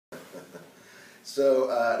So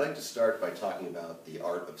I'd like to start by talking about the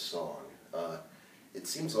art of song. It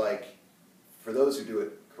seems like, for those who do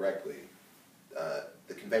it correctly,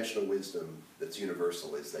 the conventional wisdom that's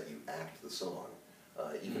universal is that you act the song.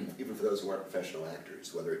 Even for those who aren't professional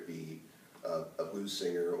actors, whether it be a blues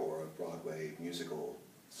singer or a Broadway musical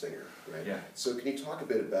singer, right? Yeah. So can you talk a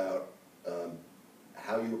bit about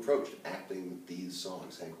how you approached acting these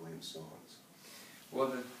songs, Hank Williams songs? Well,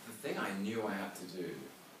 the thing I knew I had to do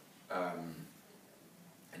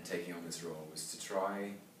in taking on this role was to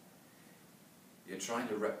try, I was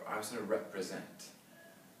going to represent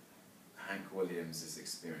Hank Williams'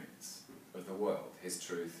 experience of the world, his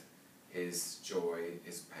truth, his joy,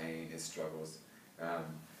 his pain, his struggles,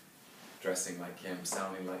 dressing like him,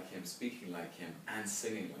 sounding like him, speaking like him, and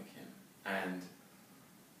singing like him. And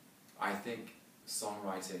I think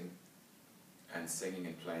songwriting and singing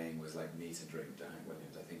and playing was like meat and drink to Hank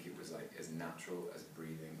Williams. I think it was like as natural as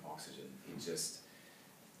breathing oxygen. He just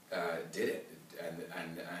did it,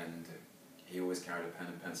 and he always carried a pen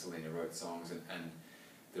and pencil and he wrote songs, and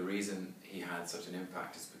the reason he had such an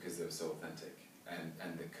impact is because they were so authentic,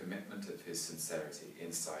 and the commitment of his sincerity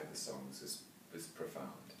inside the songs was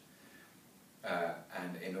profound.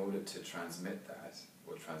 And in order to transmit that,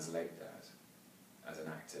 or translate that, as an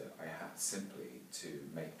actor, I had simply to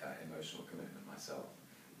make that emotional commitment myself,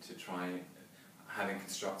 to try, having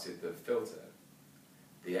constructed the filter,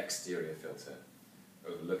 the exterior filter,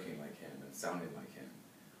 of looking like him and sounding like him,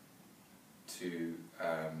 to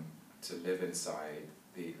live inside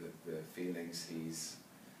the feelings he's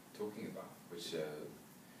talking about, which are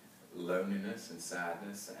loneliness and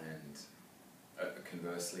sadness, and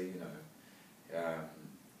conversely,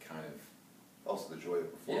 kind of also the joy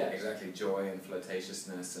of performance. Yeah, exactly, joy and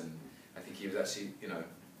flirtatiousness, and I think he was actually,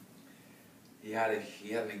 he had an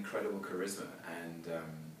incredible charisma, and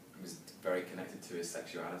was very connected to his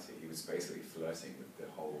sexuality. He was basically flirting with the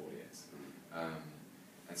whole audience,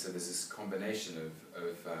 and so there's this combination of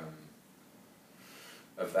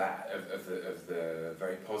the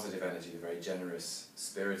very positive energy, the very generous,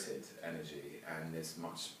 spirited energy, and this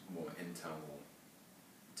much more internal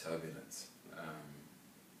turbulence.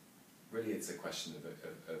 Really, it's a question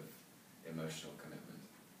of emotional commitment.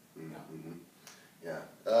 Yeah.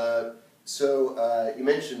 So you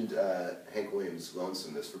mentioned Hank Williams'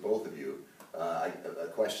 lonesomeness for both of you. A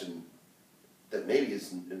question that maybe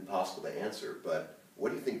is impossible to answer, but what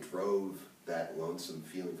do you think drove that lonesome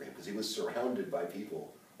feeling for him? Because he was surrounded by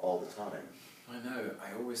people all the time. I know.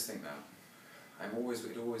 I always think that. It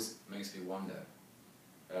always makes me wonder.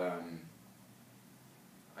 I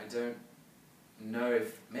don't know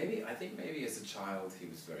if I think maybe as a child he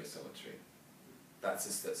was very solitary. That's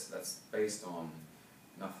based on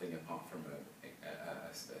nothing apart from a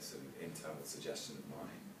sort of internal suggestion of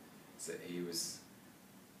mine. So I think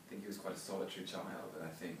he was quite a solitary child, and I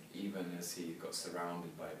think even as he got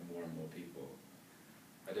surrounded by more and more people,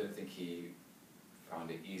 I don't think he found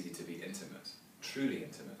it easy to be intimate, truly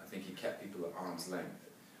intimate. I think he kept people at arm's length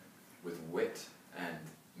with wit and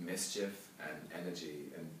mischief and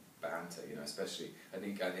energy and banter, especially I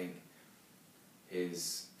think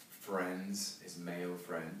his friends, his male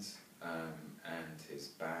friends, and his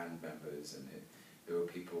band members, and there were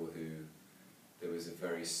people who there was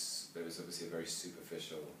obviously a very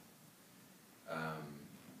superficial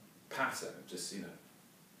pattern of just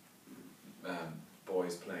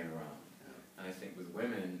boys playing around, and I think with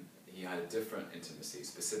women he had a different intimacy,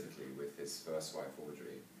 specifically with his first wife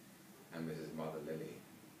Audrey and with his mother Lily,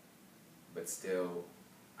 but still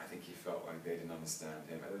I think he felt like they didn't understand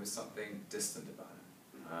him. There was something distant about him.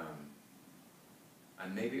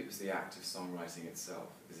 And maybe it was the act of songwriting itself,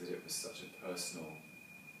 is that it was such a personal,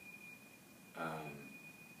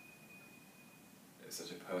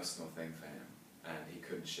 thing for him, and he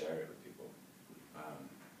couldn't share it with people.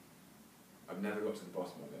 I've never got to the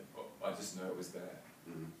bottom of it, but I just know it was there.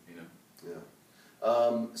 Yeah.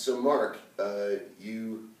 So Mark,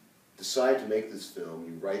 you decide to make this film.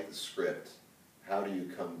 You write the script. How do you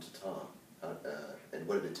come to Tom? And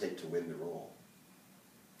what did it take to win the role?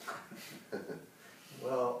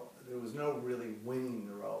 Well, there was no really winning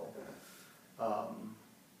the role. And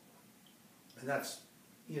that's,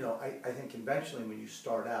 I think conventionally when you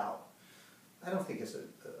start out, I don't think as a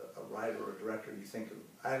writer or a director you think of,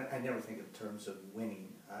 I never think in terms of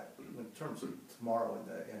winning. In terms of tomorrow in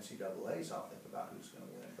the NCAAs, I'll think about who's going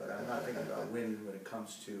to win. But I'm not thinking about winning when it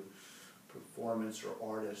comes to performance or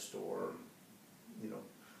artist or,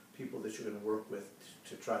 people that you're going to work with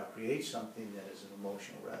to try to create something that is an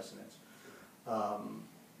emotional resonance.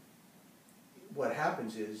 What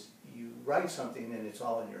happens is you write something and it's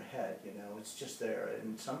all in your head, it's just there,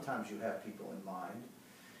 and sometimes you have people in mind,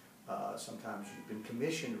 Sometimes you've been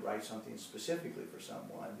commissioned to write something specifically for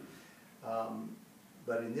someone.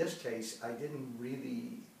 But in this case, I didn't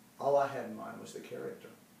really, all I had in mind was the character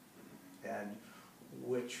and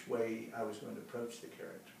which way I was going to approach the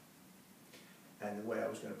character. And the way I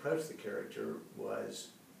was going to approach the character was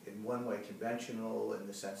in one way conventional, in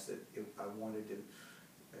the sense that I wanted to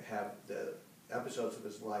have the episodes of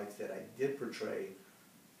his life that I did portray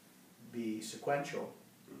be sequential,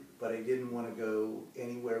 but I didn't want to go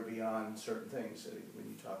anywhere beyond certain things. When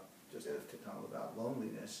you talk just to Tom about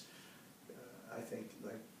loneliness, I think,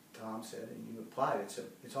 like Tom said, and you applied,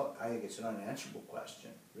 I think it's an unanswerable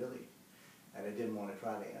question, really. And I didn't want to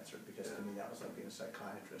try to answer it, because to me that was like being a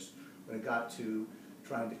psychiatrist. When it got to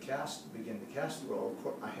trying to begin to cast the role,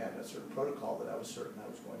 I had a certain protocol that I was certain I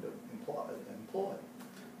was going to employ.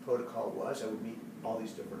 Protocol was I would meet all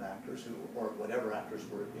these different actors or whatever actors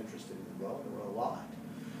were interested in the role. There were a lot,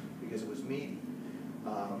 because it was meaty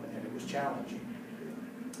and it was challenging.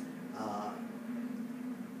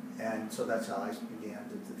 And so that's how I began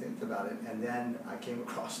to think about it. And then I came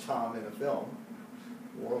across Tom in a film,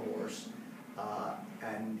 War Horse,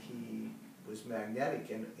 and he was magnetic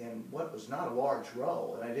in what was not a large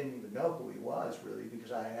role, and I didn't even know who he was really,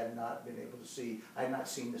 because I had not been able to see, I had not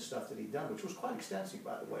seen the stuff that he'd done, which was quite extensive,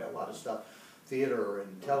 by the way, a lot of stuff, theater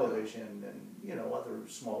and television and other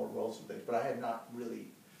smaller roles and things, but I had not really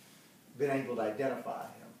been able to identify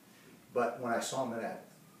him. But when I saw him in that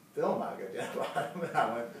film, I identified him, and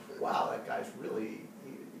I went, wow, that guy's really,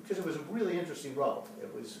 because it was a really interesting role.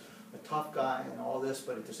 It was a tough guy and all this,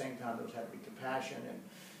 but at the same time there had to be compassion, and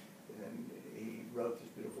he wrote these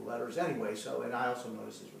beautiful letters anyway. So, and I also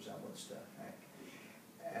noticed his resemblance to Hank,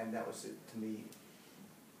 and that was to me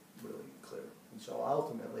really clear. And so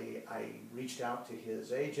ultimately, I reached out to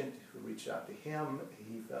his agent, who reached out to him.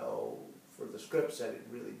 He fell for the script, said it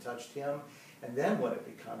really touched him, and then what it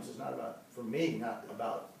becomes is not about, for me, not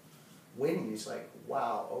about winning. It's like,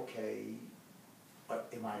 wow, okay,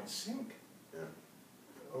 am I in sync? Yeah.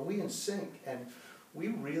 Are we in sync? And we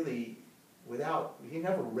really, he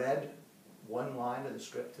never read one line of the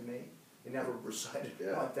script to me. He never recited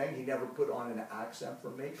one thing. He never put on an accent for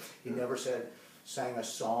me. He never sang a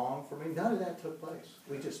song for me. None of that took place.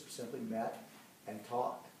 We just simply met and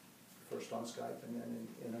talked, first on Skype and then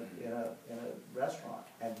in a restaurant.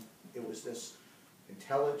 And it was this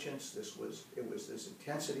intelligence. It was this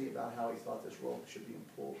intensity about how he thought this role should be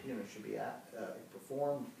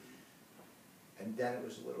performed. And then it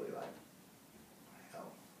was literally like,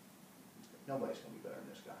 hell, nobody's going to be better than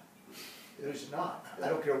this guy. There's not. I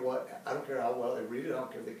don't care how well they read it. I don't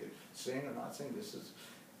care if they could sing or not sing.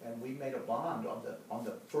 And we made a bond on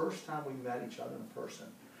the first time we met each other in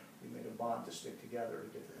person. We made a bond to stick together to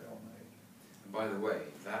get the film made. And by the way,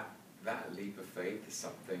 that leap of faith is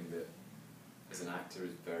something that, as an actor,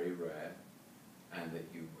 is very rare, and that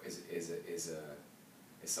is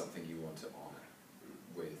something you want to honor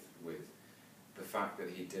with the fact that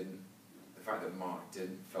Mark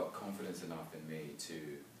felt confident enough in me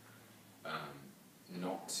to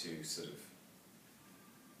not to sort of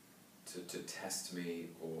to test me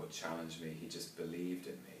or challenge me. He just believed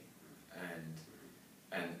in me,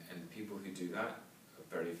 and people who do that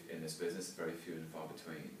are in this business, very few and far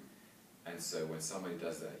between. And so when somebody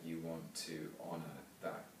does that, you want to honor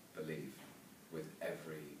that belief with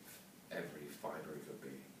every fiber of your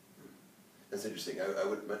being. That's interesting.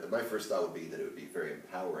 My first thought would be that it would be very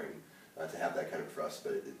empowering to have that kind of trust,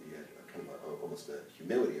 but you had kind of almost a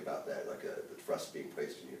humility about that, like the trust being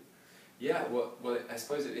placed in you. Yeah, well, I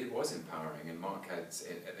suppose it was empowering, and Mark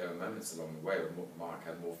there were moments along the way where Mark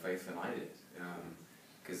had more faith than I did.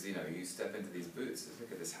 Because you step into these boots,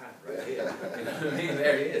 look at this hat right here. You know what I mean?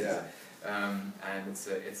 There he is. Yeah. And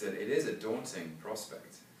it is a daunting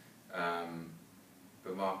prospect.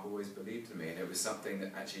 But Mark always believed in me, and it was something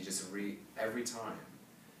that actually just every time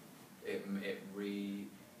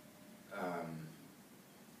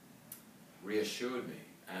reassured me,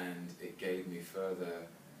 and it gave me further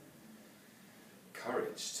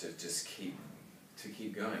courage to just keep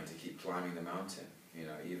going, to keep climbing the mountain.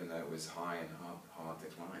 Even though it was high and hard to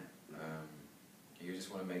climb. You just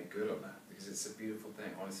want to make good on that, because it's a beautiful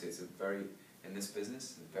thing. Honestly, it's in this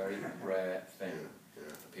business, a very rare thing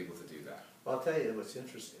for people to do that. Well, I'll tell you what's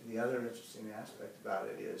interesting. The other interesting aspect about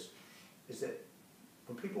it is that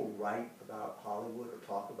when people write about Hollywood or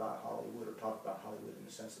talk about Hollywood in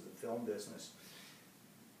the sense of the film business,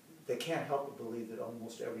 they can't help but believe that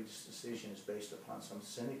almost every decision is based upon some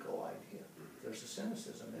cynical idea. There's a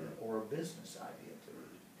cynicism in it, or a business idea to it.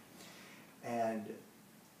 And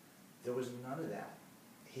there was none of that.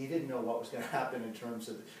 He didn't know what was going to happen in terms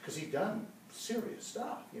of, because he'd done serious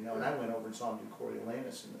stuff, you know. And I went over and saw him do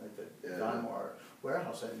Coriolanus at the Yeah. Weimar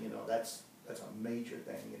warehouse, and you know, that's a major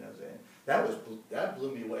thing, you know. And that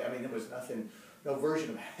blew me away. I mean, there was nothing, no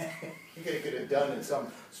version of he could have done in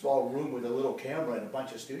some small room with a little camera and a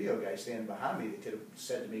bunch of studio guys standing behind me that could have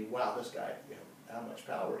said to me, "Wow, this guy, you know, how much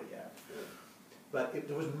power he had." Yeah. But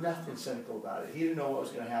there was nothing cynical about it. He didn't know what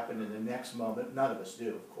was going to happen in the next moment. None of us do,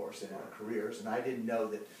 of course, in our careers. And I didn't know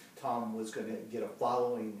that Tom was going to get a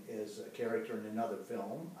following as a character in another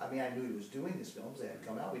film. I mean, I knew he was doing these films. They had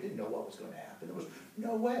come out. We didn't know what was going to happen. There was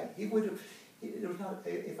no way. He would have, there was not,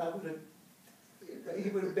 if I would have, he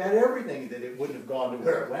would have bet everything that it wouldn't have gone to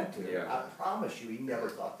where it went to. Yeah. I promise you, he never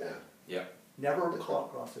thought that. Yeah. Never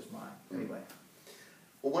crossed his mind. Anyway.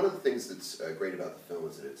 Well, one of the things that's great about the film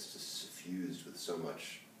is that it's just suffused with so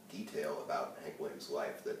much detail about Hank Williams'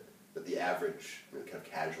 life that the average, you know, kind of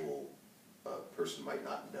casual person might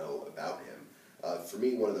not know about him. For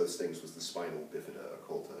me, one of those things was the spinal bifida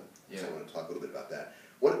occulta. Yeah. So I want to talk a little bit about that.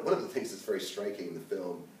 One of the things that's very striking in the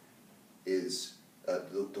film is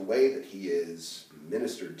the way that he is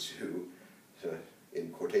ministered to in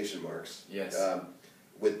quotation marks. Yes.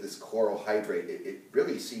 With this chloral hydrate, it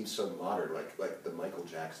really seems so modern, like the Michael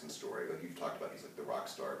Jackson story. Like you've talked about, he's like the rock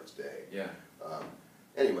star of his day. Yeah.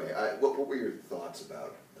 Anyway, what were your thoughts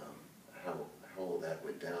about how all that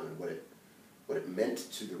went down and what it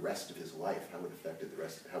meant to the rest of his life, how it affected the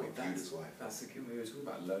rest, how he viewed his life? That's the key. We were talking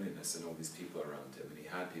about loneliness and all these people around him, and he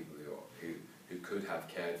had people who could have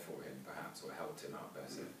cared for him, perhaps, or helped him out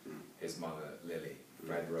better. Mm-hmm. His mother, Lily,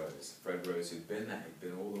 Fred Rose, who'd been there, he'd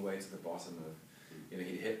been all the way to the bottom of, you know,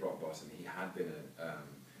 he'd hit rock bottom. He had been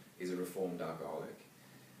he's a reformed alcoholic.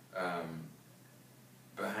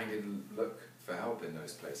 But Hank didn't look for help in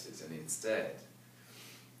those places, and instead,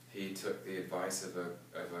 he took the advice of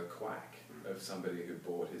a quack, of somebody who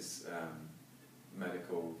bought his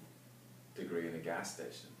medical degree in a gas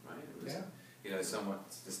station, right? It was, Yeah. you know,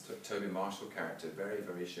 somewhat, this Toby Marshall character, very,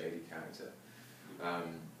 very shady character,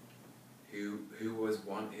 who was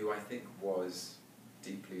one who I think was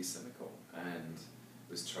deeply cynical and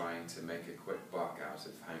was trying to make a quick buck out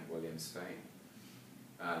of Hank Williams' fame.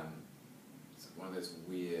 It's one of those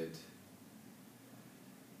weird,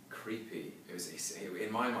 creepy,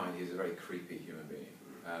 in my mind he was a very creepy human being.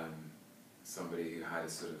 Somebody who had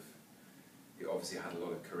he obviously had a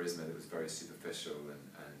lot of charisma that was very superficial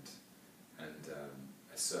and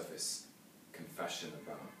a surface confession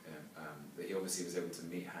about that he obviously was able to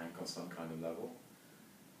meet Hank on some kind of level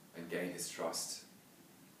and gain his trust,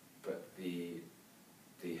 but the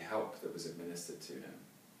help that was administered to him,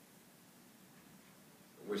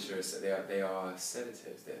 which they are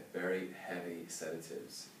sedatives, they're very heavy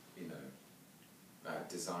sedatives, you know,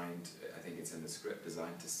 designed, I think it's in the script,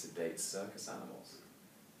 designed to sedate circus animals,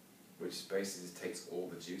 which basically takes all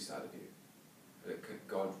the juice out of you.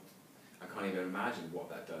 God, I can't even imagine what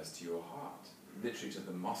that does to your heart, literally to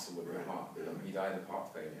the muscle of your heart. He died of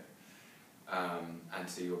heart failure, and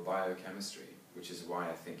to your biochemistry, which is why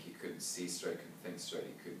I think he couldn't see straight, couldn't think straight,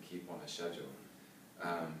 he couldn't keep on a schedule.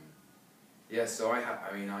 Yeah, so our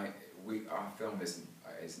film isn't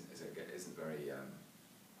very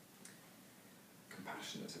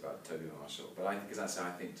compassionate about Toby Marshall, but because that's how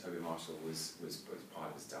I think Toby Marshall was part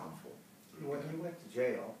of his downfall. He went to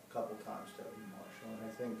jail a couple times, Toby Marshall, and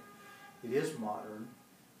I think it is modern.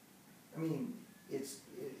 I mean, it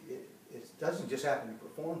doesn't just happen to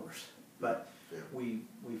performers, but yeah. we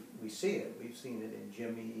see it. We've seen it in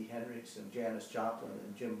Jimi Hendrix and Janis Joplin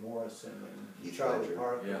and Jim Morrison and Heath Charlie Ledger.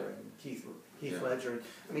 Parker Yeah. and Keith Yeah. Ledger.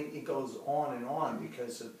 I mean, it goes on and on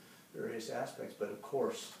because of various aspects. But of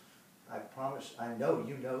course, I know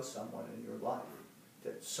you know someone in your life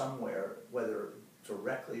that somewhere, whether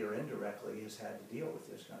directly or indirectly, has had to deal with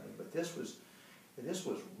this kind of thing. But this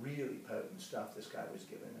was really potent stuff this guy was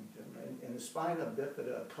giving him. And the spina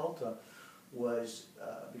bifida occulta was,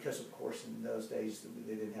 because of course in those days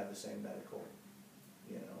they didn't have the same medical,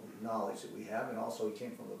 you know, knowledge that we have, and also he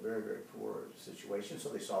came from a very, very poor situation, so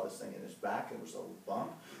they saw this thing in his back, it was a little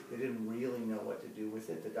bump. They didn't really know what to do with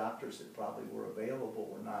it. The doctors that probably were available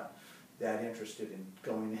were not that interested in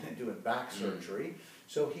going in and doing back surgery,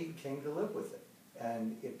 so he came to live with it.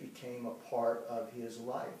 And it became a part of his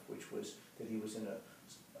life, which was that he was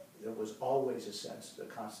there was always a sense, a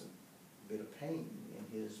constant bit of pain in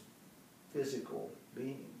his physical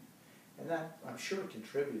being. And that, I'm sure,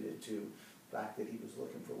 contributed to the fact that he was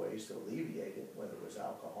looking for ways to alleviate it, whether it was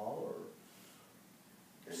alcohol or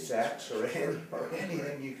sex or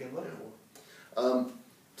anything you can look for.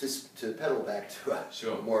 To pedal back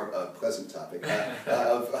to a more pleasant topic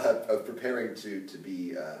of preparing to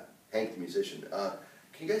be Hank the musician.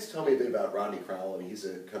 Can Can you guys tell me a bit about Rodney Crowell? I mean, he's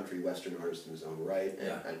a country western artist in his own right,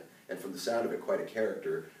 and from the sound of it, quite a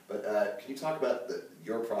character. But can you talk about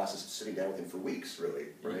your process of sitting down with him for weeks, really,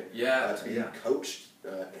 right? Yeah. To be coached,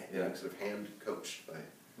 sort of hand coached by.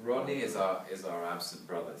 Rodney is our absent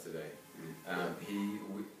brother today.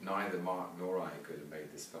 Neither Mark nor I could have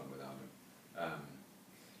made this film without him.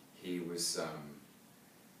 He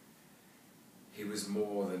was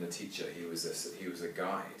more than a teacher. He was a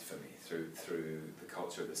guide for me through the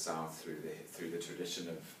culture of the South, through the tradition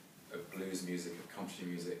of blues music, of country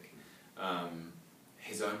music.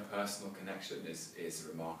 His own personal connection is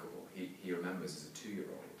remarkable. He remembers as a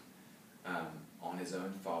 2-year-old on his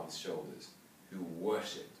own father's shoulders, who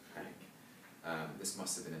worshipped Hank. This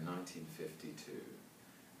must have been in 1952.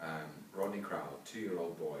 Rodney Crowell,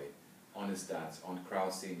 2-year-old boy, on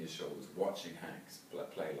Crowell Senior's shoulders, watching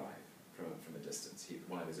Hank play live from a distance.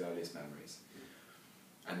 One of his earliest memories.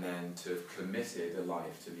 And then to have committed a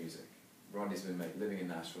life to music. Rodney's been living in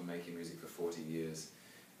Nashville, making music for 40 years.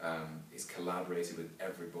 He's collaborated with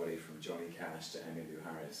everybody from Johnny Cash to Emmylou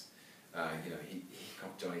Harris. He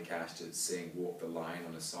got Johnny Cash to sing "Walk the Line"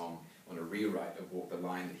 on a song, on a rewrite of "Walk the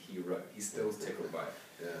Line" that he wrote. He's still tickled by it.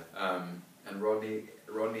 Yeah. And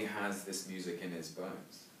Rodney has this music in his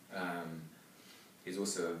bones. He's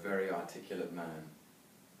also a very articulate man,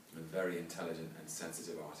 a very intelligent and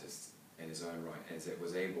sensitive artist in his own right, and it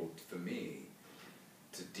was able for me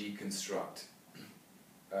to deconstruct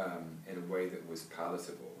in a way that was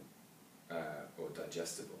palatable or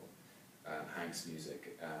digestible Hank's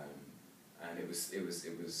music, and it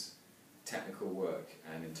was technical work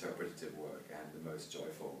and interpretative work and the most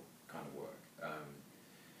joyful kind of work.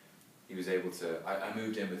 He was able to. I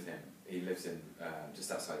moved in with him. He lives in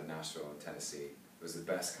just outside of Nashville, in Tennessee. It was the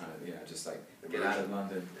best kind of, just like get out of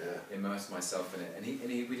London, immerse myself in it, and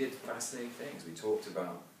we did fascinating things. We talked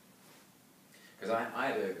about, because I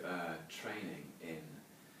had a training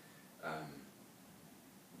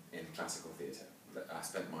in classical theatre. I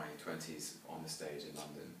spent my 20s on the stage in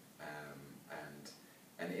London,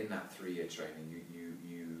 and in that 3-year training,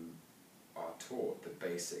 you are taught the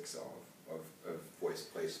basics of voice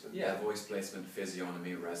placement. Yeah, voice placement,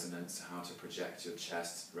 physiognomy, resonance, how to project your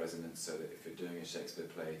chest resonance so that if you're doing a Shakespeare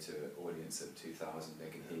play to an audience of 2,000, they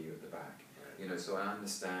can hear you at the back. Right. So I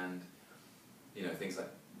understand, things like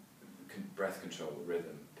breath control,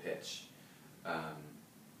 rhythm, pitch,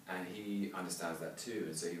 and he understands that too.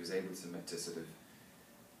 And so he was able to sort of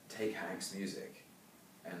take Hank's music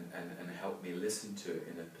and help me listen to it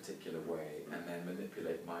in a particular way, and then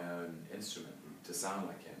manipulate my own instrument to sound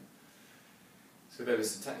like him. So there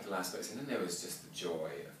was some technical aspects, and then there was just the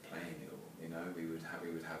joy of playing it all. We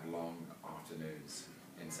would have long afternoons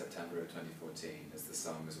in September of 2014 as the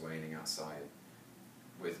sun was waning outside,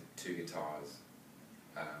 with 2 guitars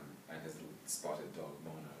and his little spotted dog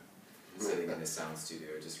Mono sitting in his sound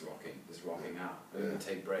studio just rocking out. We would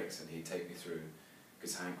take breaks, and he'd take me through,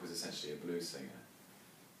 because Hank was essentially a blues singer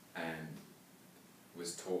and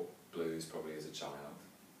was taught blues probably as a child.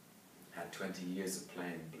 Had 20 years of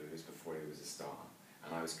playing blues before he was a star,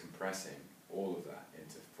 and I was compressing all of that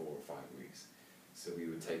into 4 or 5 weeks. So we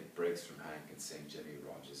would take breaks from Hank and sing Jimmy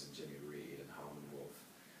Rogers and Jimmy Reed and Harmon Wolf,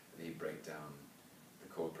 and he'd break down the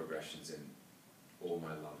chord progressions in All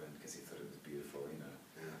My Lovin' because he thought it was beautiful,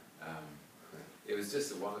 It was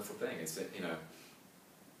just a wonderful thing. It's that,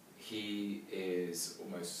 he is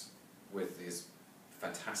almost, with his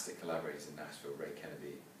fantastic collaborators in Nashville, Ray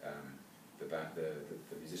Kennedy,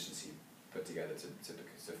 the musicians he put together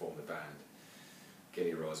to form the band,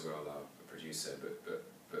 Gilly Roswell, our producer,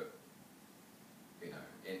 but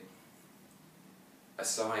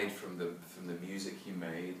aside from the music he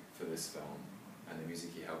made for this film and the music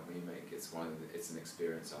he helped me make, it's an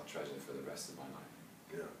experience I'll treasure for the rest of my life.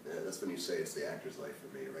 Yeah, that's when you say it's the actor's life for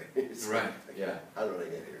me, right? Right. Like, how did I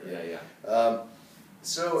get here? Right? Yeah.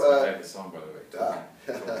 So. It's my favorite song, by the way.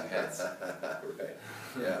 Talking Heads. Right.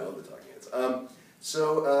 Yeah, I love the Talking Heads.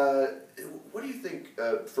 What do you think,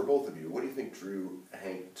 for both of you, what do you think drew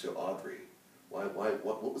Hank to Audrey?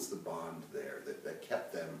 What was the bond there that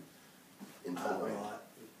kept them entwined?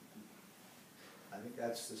 I think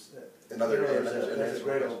that's There's a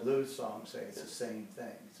great old blues song saying it's the same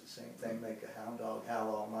thing. It's the same thing make a hound dog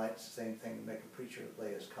howl all night. It's the same thing to make a preacher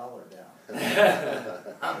lay his collar down.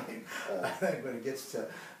 I think when it gets to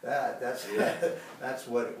that, that's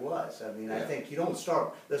what it was. I mean, I think you don't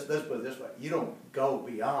start. Let's put it this way: you don't go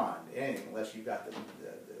beyond anything unless you've got the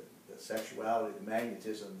sexuality, the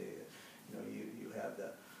magnetism, you have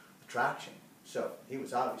the attraction. So he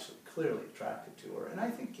was obviously clearly attracted to her. And I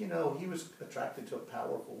think, you know, he was attracted to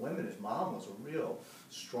powerful women. His mom was a real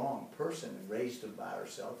strong person and raised him by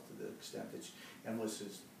herself to the extent that and was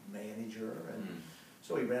his manager. And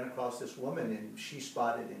so he ran across this woman, and she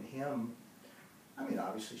spotted in him, I mean,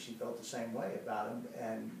 obviously she felt the same way about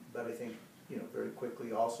him, but I think, you know, very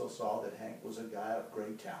quickly also saw that Hank was a guy of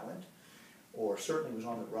great talent, or certainly was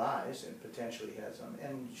on the rise and potentially had some,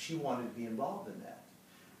 and she wanted to be involved in that.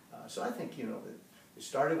 So I think, you know, that it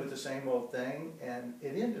started with the same old thing, and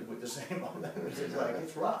it ended with the same old thing. It's like,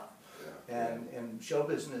 it's rough. And show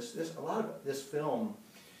business, a lot of this film,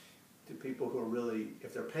 to people who are really,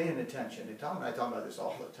 if they're paying attention, and Tom and I talk about this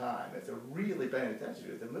all the time, if they're really paying attention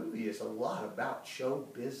to it, the movie is a lot about show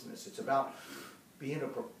business. It's about being a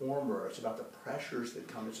performer, it's about the pressures that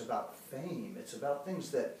come, it's about fame, it's about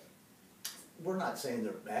things that, we're not saying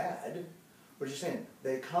they're bad, we're just saying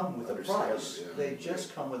they come with a price. Yeah. They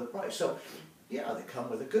just come with a price. So, yeah, they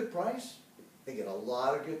come with a good price, they get a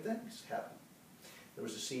lot of good things happen. There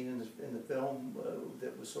was a scene in the film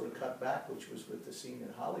that was sort of cut back, which was with the scene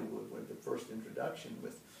in Hollywood where the first introduction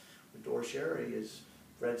with Dor Sherry is,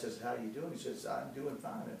 Fred says, "How you doing?" He says, "I'm doing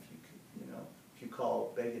fine. If you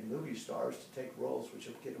call begging movie stars to take roles which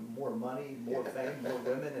will get them more money, more fame, more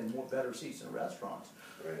women, and more better seats in restaurants."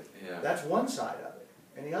 Right. Yeah. That's one side of it.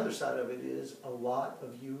 And the other side of it is a lot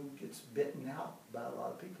of you gets bitten out by a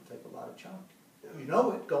lot of people, take a lot of chunk. Yeah. You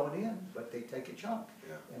know it going in, but they take a chunk.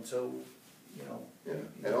 Yeah. And so, you know.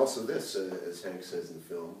 Yeah. And also this, as Hank says in the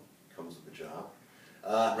film, comes with a job.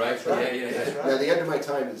 Right. That's right. Yeah. That's right. Now the end of my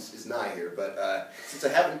time is not here, but since I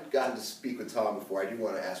haven't gotten to speak with Tom before, I do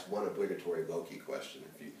want to ask one obligatory Loki question,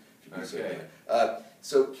 if you'd be so Okay. kind.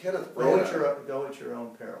 So Kenneth Go Branagh. at your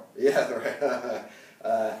own peril. Yeah, right.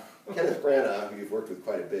 Kenneth Branagh, who you've worked with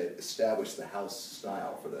quite a bit, established the house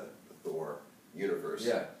style for the Thor universe.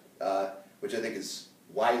 Yeah. Which I think is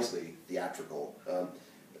wisely theatrical,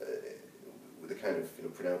 with a kind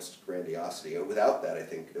of pronounced grandiosity. Without that, I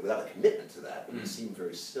think, without a commitment to that, it would seem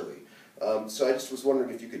very silly. So I just was wondering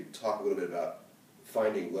if you could talk a little bit about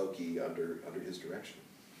finding Loki under his direction.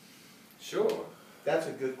 Sure. That's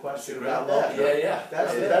a good question That's a about great- Loki. Yeah.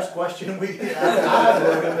 That's the best question we can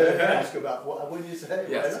ask about. What would you say?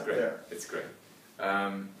 Yeah, Right it's up great. there. It's great.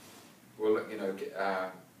 Well, look,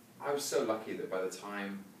 I was so lucky that by the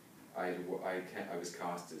time I was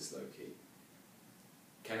cast as Loki,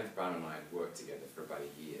 Kenneth Branagh and I had worked together for about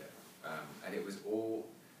a year, and it was all.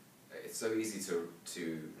 It's so easy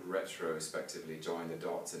to retrospectively join the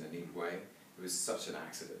dots in a neat way. It was such an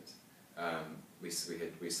accident. We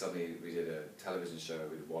did a television show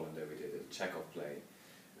with Wallander. We did a Chekhov play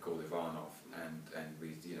called Ivanov, and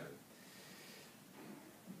we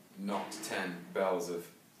knocked 10 bells of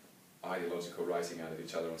ideological writing out of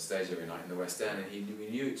each other on stage every night in the West End, and we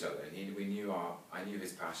knew each other, and I knew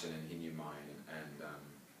his passion and he knew mine,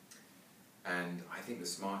 and I think the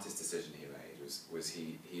smartest decision he made was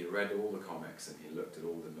he read all the comics and he looked at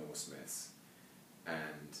all the Norse myths,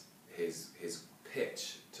 and his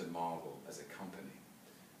pitch to Marvel as a company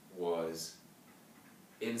was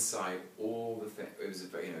inside all the things. It was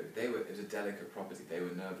it was a delicate property. They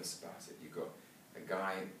were nervous about it. You've got a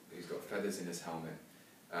guy who's got feathers in his helmet.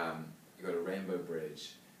 You've got a rainbow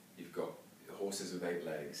bridge. You've got horses with 8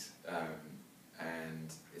 legs.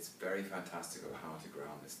 And it's very fantastical how to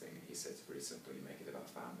ground this thing. And he said it's pretty simple. You make it about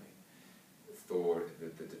family. Thor,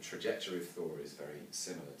 the trajectory of Thor is very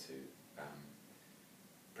similar to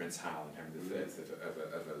Prince Hal and Henry V,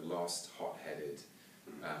 of a lost, hot-headed,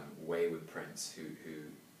 wayward prince who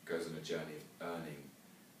goes on a journey of earning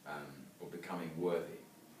or becoming worthy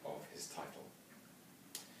of his title.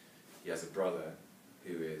 He has a brother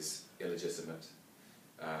who is illegitimate,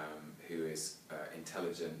 who is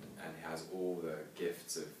intelligent and has all the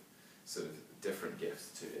gifts of sort of different gifts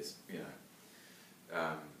to his,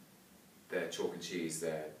 they're chalk and cheese,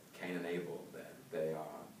 they're Cain and Abel,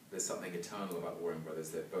 there's something eternal about Warren Brothers.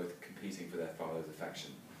 They're both competing for their father's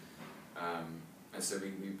affection, and so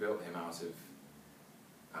we built him out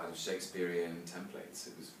of Shakespearean templates.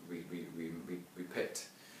 It was we picked.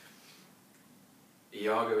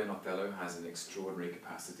 Iago in Othello has an extraordinary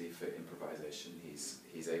capacity for improvisation.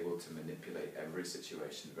 He's able to manipulate every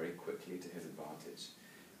situation very quickly to his advantage.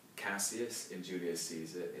 Cassius in Julius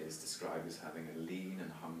Caesar is described as having a lean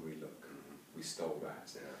and hungry look. We stole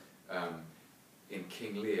that. Yeah. In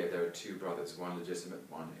King Lear, there are 2 brothers, one legitimate,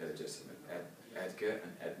 one illegitimate, Edgar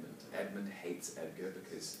and Edmund. Edmund hates Edgar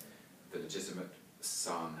because the legitimate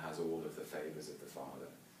son has all of the favours of the father,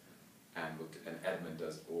 and Edmund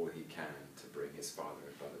does all he can to bring his father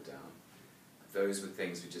and brother down. Those were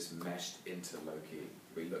things we just meshed into Loki.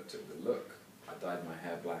 We looked at the look. I dyed my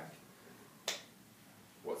hair black.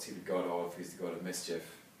 what's he the god of? He's the god of mischief.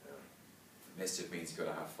 Yeah. Mischief means you've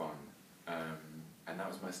got to have fun. And that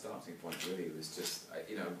was my starting point, really. It was just,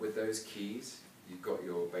 you know, with those keys, you've got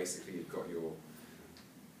your, basically you've got your,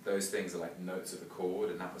 those things are like notes of a chord,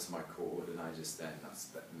 and that was my chord, and I just then,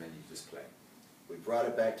 and then you just play. We brought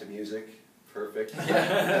it back to music. Perfect. Thank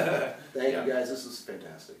Yeah. you guys, this was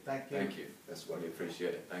fantastic. Thank you. Thank you. That's Really wonderful.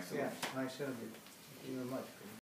 appreciate it. Thanks a lot. Yeah, nice interview. Thank you very much.